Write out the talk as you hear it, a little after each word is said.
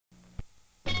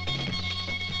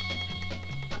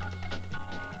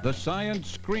The Science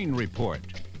Screen Report.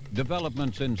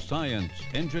 Developments in science,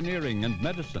 engineering, and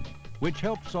medicine, which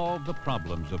help solve the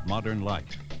problems of modern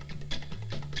life.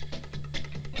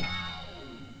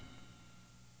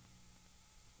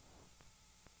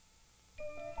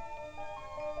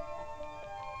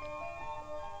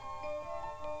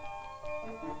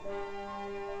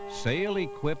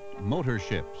 Sail-equipped motor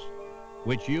ships,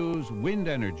 which use wind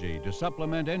energy to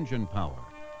supplement engine power,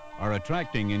 are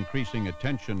attracting increasing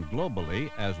attention globally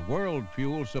as world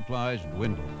fuel supplies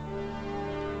dwindle.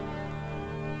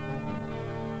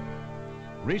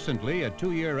 Recently, a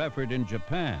two-year effort in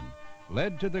Japan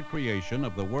led to the creation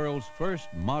of the world's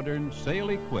first modern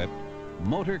sail-equipped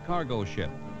motor cargo ship,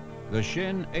 the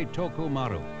Shin Eitoku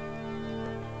Maru.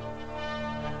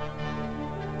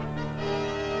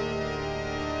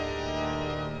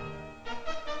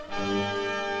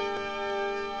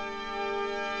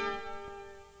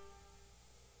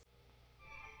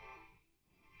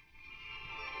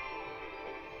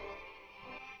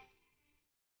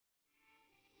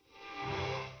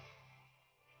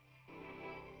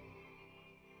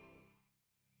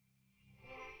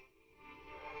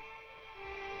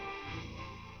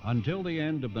 Until the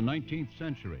end of the 19th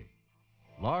century,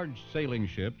 large sailing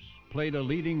ships played a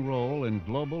leading role in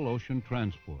global ocean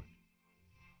transport.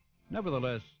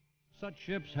 Nevertheless, such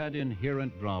ships had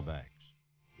inherent drawbacks,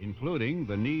 including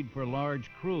the need for large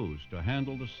crews to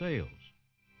handle the sails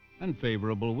and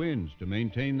favorable winds to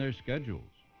maintain their schedules.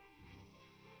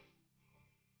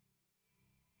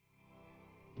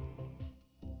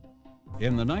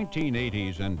 In the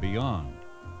 1980s and beyond,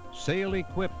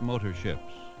 sail-equipped motor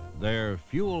ships, their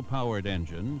fuel-powered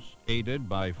engines, aided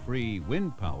by free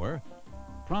wind power,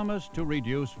 promised to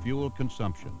reduce fuel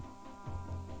consumption.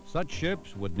 Such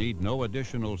ships would need no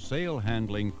additional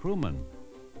sail-handling crewmen,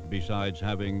 besides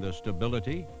having the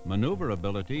stability,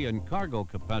 maneuverability, and cargo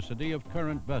capacity of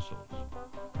current vessels.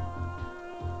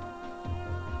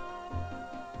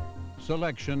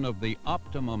 Selection of the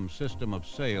optimum system of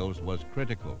sails was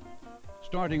critical.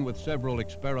 Starting with several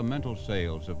experimental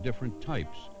sails of different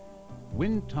types,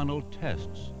 wind tunnel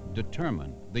tests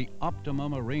determine the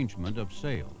optimum arrangement of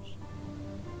sails.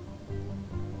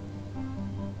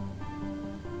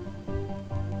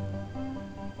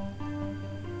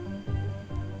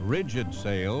 Rigid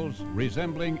sails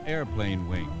resembling airplane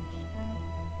wings.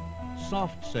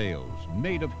 Soft sails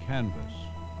made of canvas.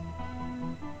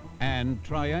 And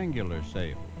triangular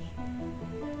sails.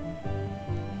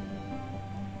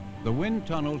 The wind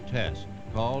tunnel test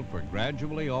called for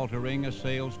gradually altering a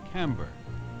sail's camber,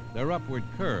 their upward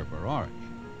curve or arch,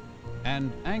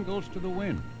 and angles to the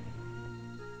wind.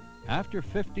 After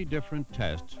 50 different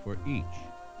tests for each,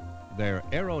 their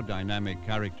aerodynamic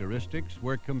characteristics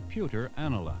were computer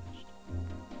analyzed.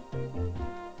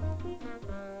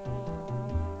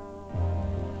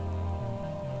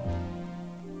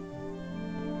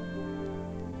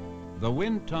 The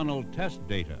wind tunnel test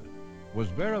data was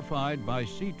verified by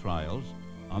sea trials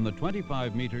on the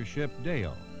 25-meter ship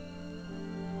Deo.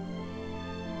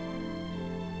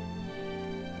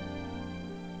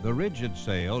 The rigid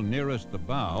sail nearest the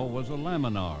bow was a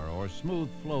laminar or smooth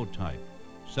flow type,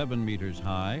 7 meters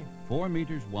high, 4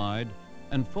 meters wide,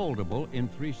 and foldable in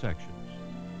 3 sections.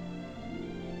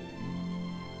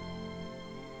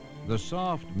 The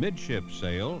soft midship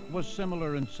sail was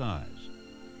similar in size.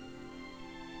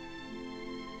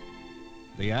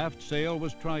 The aft sail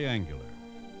was triangular.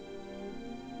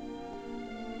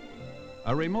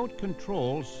 A remote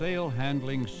control sail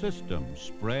handling system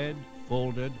spread,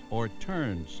 folded, or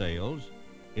turned sails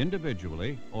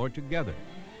individually or together.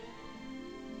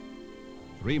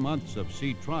 3 months of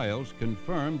sea trials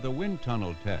confirmed the wind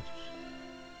tunnel tests.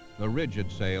 The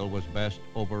rigid sail was best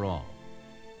overall.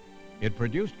 It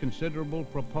produced considerable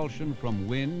propulsion from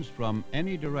winds from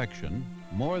any direction,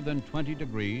 more than 20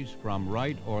 degrees from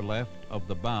right or left of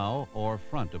the bow or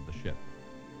front of the ship.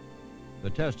 The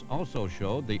tests also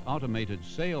showed the automated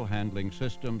sail handling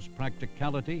system's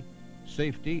practicality,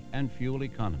 safety, and fuel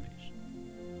economies.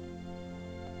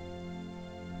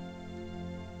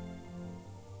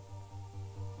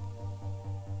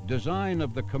 Design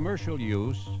of the commercial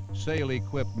use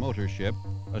sail-equipped motor ship,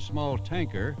 a small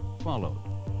tanker, followed.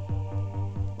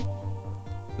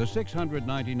 The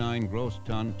 699 gross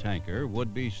ton tanker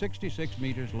would be 66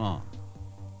 meters long,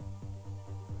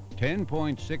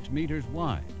 10.6 meters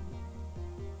wide,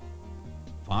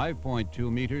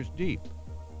 5.2 meters deep,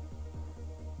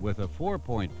 with a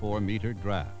 4.4 meter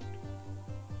draft.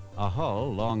 A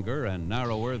hull longer and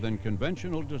narrower than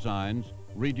conventional designs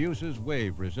reduces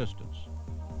wave resistance.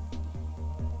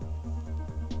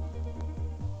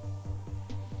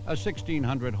 A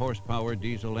 1,600 horsepower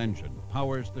diesel engine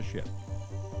powers the ship.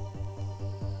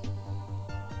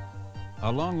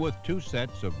 along with 2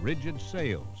 sets of rigid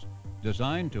sails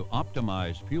designed to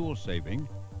optimize fuel saving,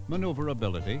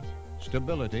 maneuverability,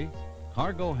 stability,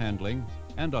 cargo handling,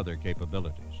 and other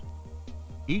capabilities.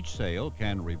 Each sail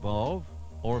can revolve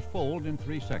or fold in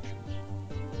 3 sections.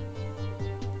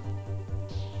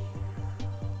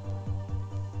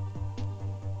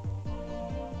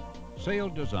 Sail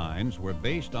designs were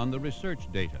based on the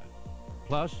research data,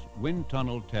 plus wind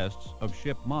tunnel tests of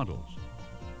ship models,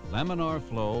 laminar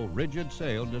flow rigid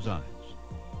sail designs.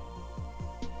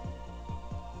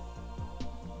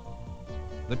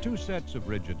 The 2 sets of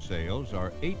rigid sails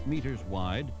are 8 meters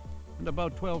wide and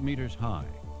about 12 meters high.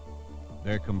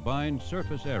 Their combined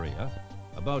surface area,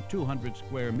 about 200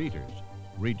 square meters,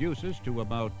 reduces to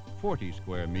about 40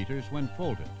 square meters when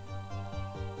folded.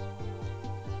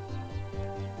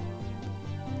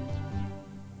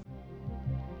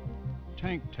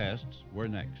 Tank tests were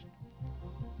next.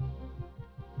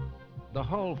 The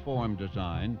hull form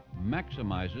design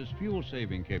maximizes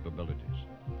fuel-saving capabilities.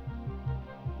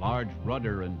 Large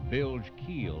rudder and bilge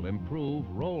keel improve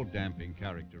roll damping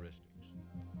characteristics.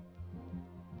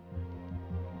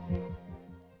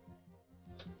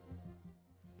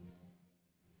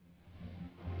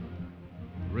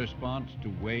 Response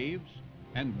to waves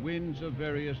and winds of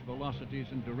various velocities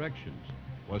and directions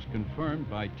was confirmed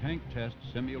by tank test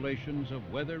simulations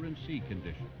of weather and sea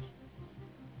conditions.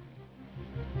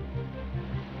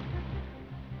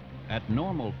 At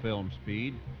normal film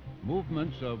speed,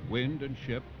 movements of wind and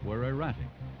ship were erratic.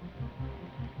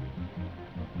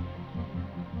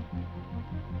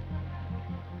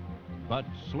 But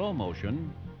slow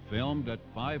motion, filmed at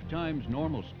 5 times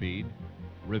normal speed,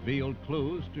 revealed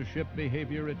clues to ship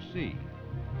behavior at sea.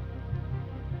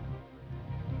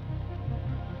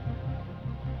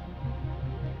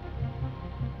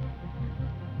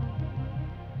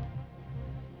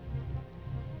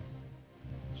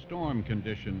 Storm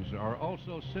conditions are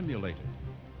also simulated.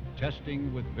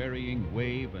 Testing with varying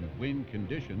wave and wind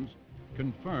conditions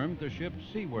confirmed the ship's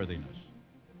seaworthiness.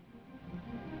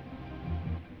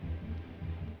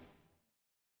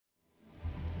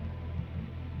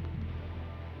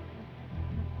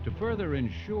 To further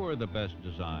ensure the best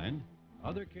design,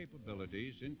 other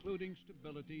capabilities, including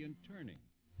stability and turning,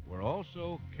 were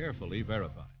also carefully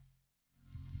verified.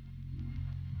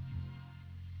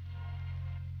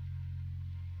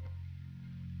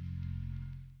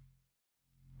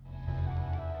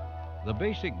 The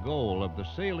basic goal of the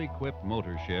sail-equipped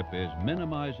motor ship is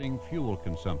minimizing fuel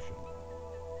consumption.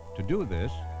 To do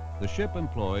this, the ship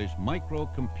employs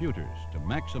microcomputers to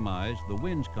maximize the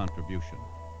wind's contribution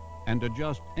and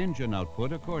adjust engine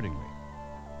output accordingly.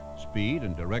 Speed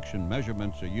and direction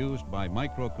measurements are used by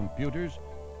microcomputers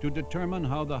to determine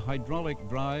how the hydraulic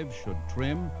drive should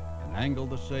trim and angle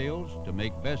the sails to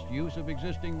make best use of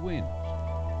existing winds.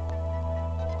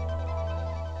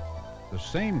 The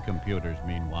same computers,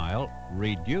 meanwhile,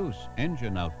 reduce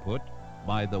engine output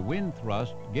by the wind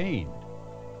thrust gained,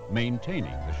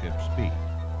 maintaining the ship's speed.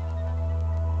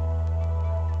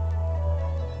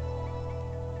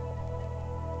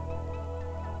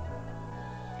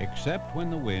 Except when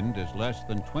the wind is less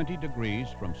than 20 degrees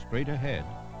from straight ahead,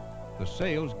 the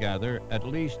sails gather at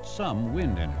least some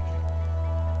wind energy.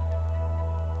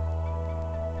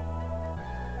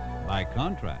 By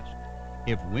contrast,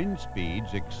 if wind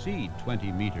speeds exceed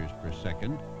 20 meters per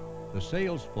second, the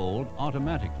sails fold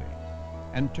automatically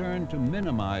and turn to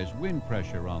minimize wind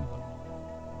pressure on them.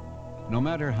 No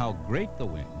matter how great the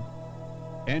wind,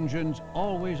 engines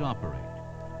always operate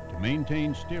to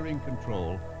maintain steering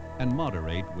control and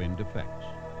moderate wind effects.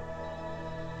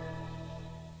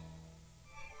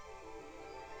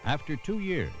 After 2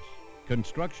 years,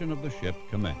 construction of the ship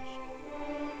commenced.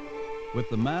 With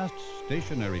the mast's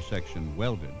stationary section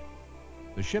welded,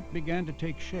 the ship began to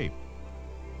take shape.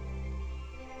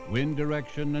 Wind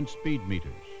direction and speed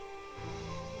meters,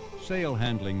 sail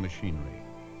handling machinery,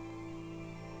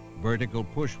 vertical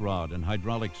push rod and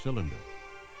hydraulic cylinder,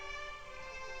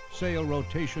 sail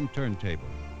rotation turntable,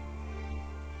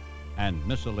 and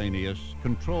miscellaneous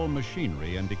control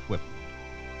machinery and equipment.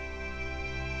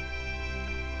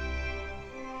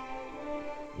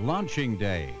 Launching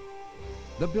day.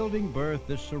 The building berth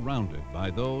is surrounded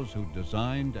by those who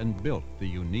designed and built the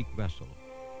unique vessel,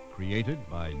 created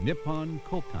by Nippon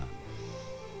Kokan,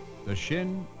 the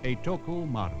Shin Eitoku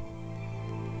Maru.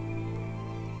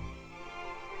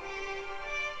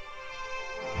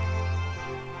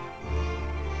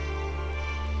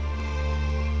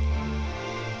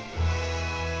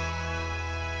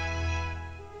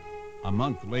 A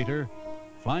month later,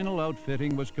 final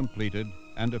outfitting was completed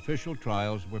and official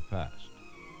trials were passed.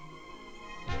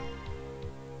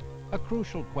 A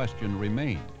crucial question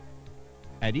remained.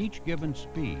 at each given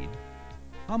speed,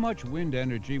 how much wind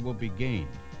energy will be gained,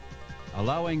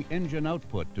 allowing engine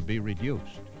output to be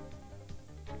reduced.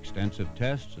 Extensive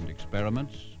tests and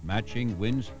experiments matching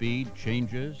wind speed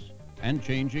changes and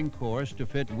changing course to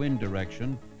fit wind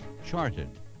direction charted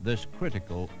this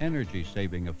critical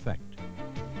energy-saving effect.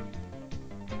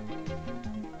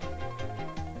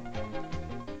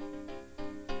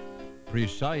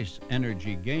 Precise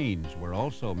energy gains were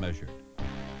also measured.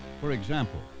 For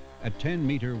example, a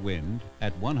 10-meter wind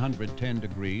at 110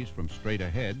 degrees from straight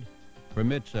ahead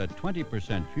permits a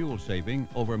 20% fuel saving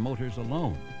over motors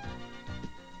alone.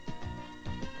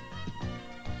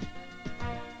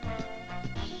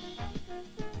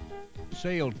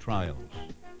 Sail trials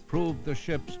proved the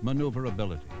ship's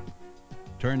maneuverability.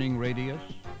 Turning radius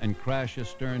and crash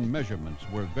astern measurements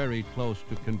were very close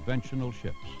to conventional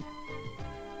ships.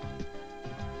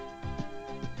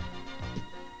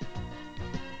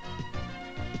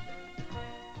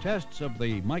 Tests of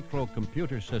the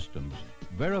microcomputer systems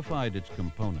verified its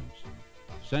components.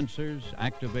 Sensors,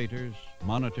 activators,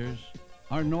 monitors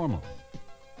are normal,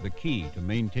 the key to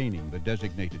maintaining the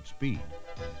designated speed.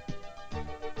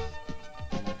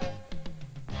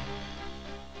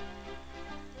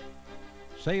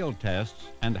 Sail tests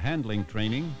and handling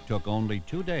training took only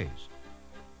 2 days.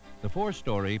 The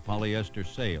 4-story polyester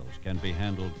sails can be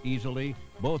handled easily,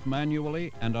 both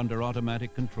manually and under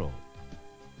automatic control.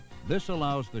 This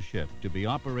allows the ship to be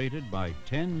operated by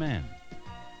 10 men,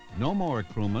 no more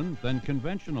crewmen than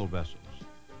conventional vessels.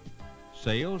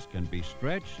 Sails can be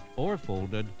stretched or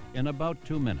folded in about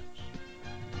 2 minutes.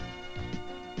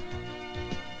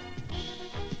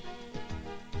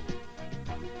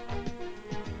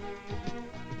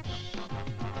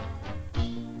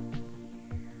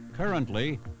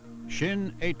 Currently,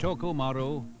 Shin Eitoku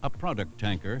Maru, a product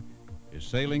tanker, is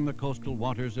sailing the coastal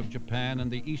waters of Japan and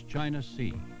the East China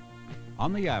Sea.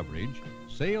 On the average,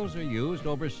 sails are used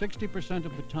over 60%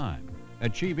 of the time,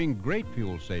 achieving great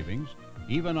fuel savings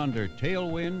even under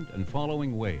tailwind and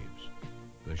following waves.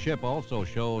 The ship also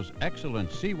shows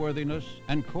excellent seaworthiness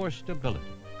and course stability.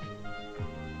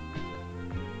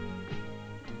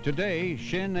 Today,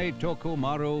 Shin Eitoku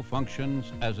Maru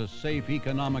functions as a safe,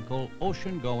 economical,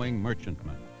 ocean-going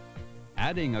merchantman.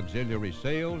 Adding auxiliary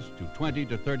sails to 20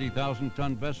 to 30,000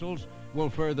 ton vessels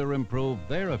will further improve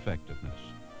their effectiveness.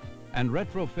 And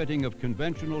retrofitting of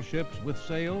conventional ships with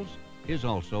sails is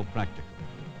also practical.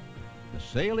 The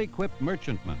sail-equipped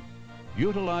merchantman,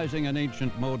 utilizing an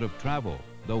ancient mode of travel,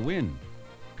 the wind,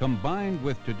 combined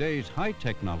with today's high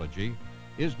technology,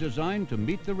 is designed to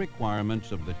meet the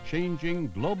requirements of the changing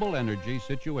global energy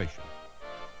situation.